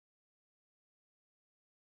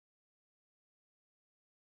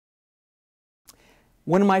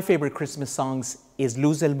One of my favorite Christmas songs is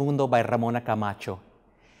Luz del Mundo by Ramona Camacho.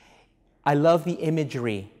 I love the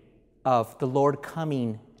imagery of the Lord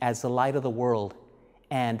coming as the light of the world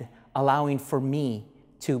and allowing for me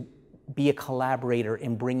to be a collaborator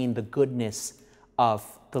in bringing the goodness of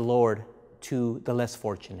the Lord to the less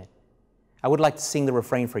fortunate. I would like to sing the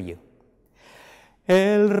refrain for you.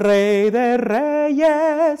 El Rey de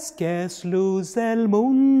Reyes, que es luz del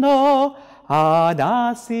mundo, ha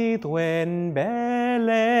nacido en Belén.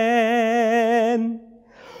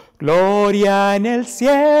 Gloria en el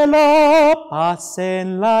cielo, paz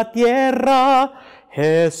en la tierra,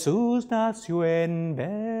 Jesús nació en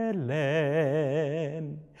Belén.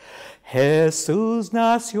 Jesús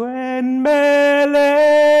nació en Belén.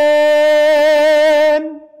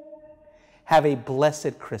 Have a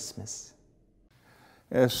blessed Christmas.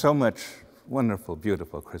 There's so much wonderful,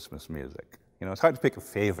 beautiful Christmas music. You know, it's hard to pick a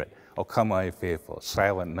favorite. Oh, Come All Ye Faithful,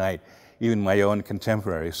 Silent Night, even my own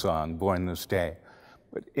contemporary song, Born This Day.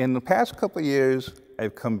 But in the past couple of years,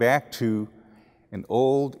 I've come back to an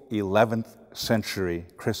old 11th century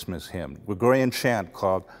Christmas hymn, Gregorian chant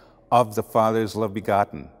called Of the Father's Love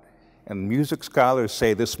Begotten. And music scholars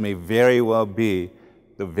say this may very well be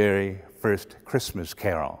the very first Christmas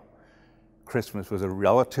carol. Christmas was a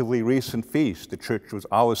relatively recent feast. The church was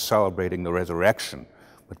always celebrating the resurrection.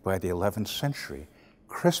 But by the 11th century,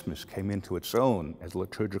 Christmas came into its own as a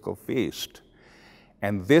liturgical feast.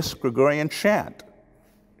 And this Gregorian chant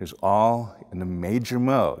is all in the major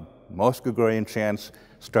mode. Most Gregorian chants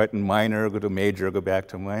start in minor, go to major, go back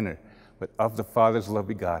to minor. But Of the Father's Love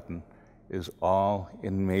Begotten is all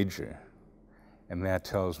in major. And that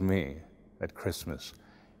tells me that Christmas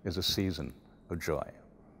is a season of joy.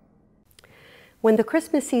 When the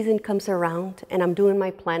Christmas season comes around and I'm doing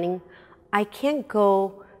my planning, I can't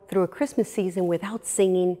go through a Christmas season without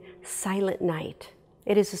singing Silent Night.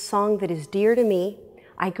 It is a song that is dear to me.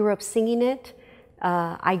 I grew up singing it.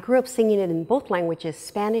 In both languages,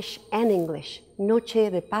 Spanish and English. Noche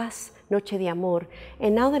de paz, Noche de amor.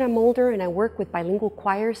 And now that I'm older and I work with bilingual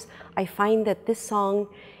choirs, I find that this song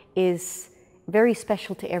is very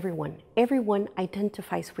special to everyone. Everyone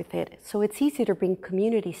identifies with it. So it's easy to bring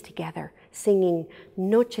communities together, singing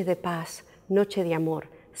Noche de paz, Noche de amor,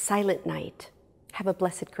 Silent Night. Have a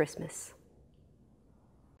blessed Christmas.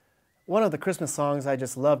 One of the Christmas songs I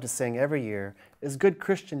just love to sing every year is Good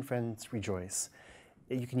Christian Friends Rejoice.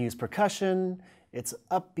 You can use percussion, it's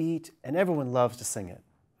upbeat, and everyone loves to sing it.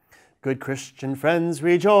 Good Christian friends,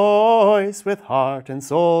 rejoice with heart and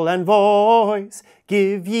soul and voice.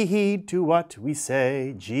 Give ye heed to what we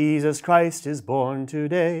say. Jesus Christ is born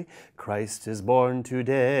today. Christ is born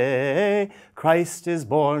today. Christ is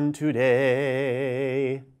born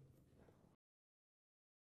today.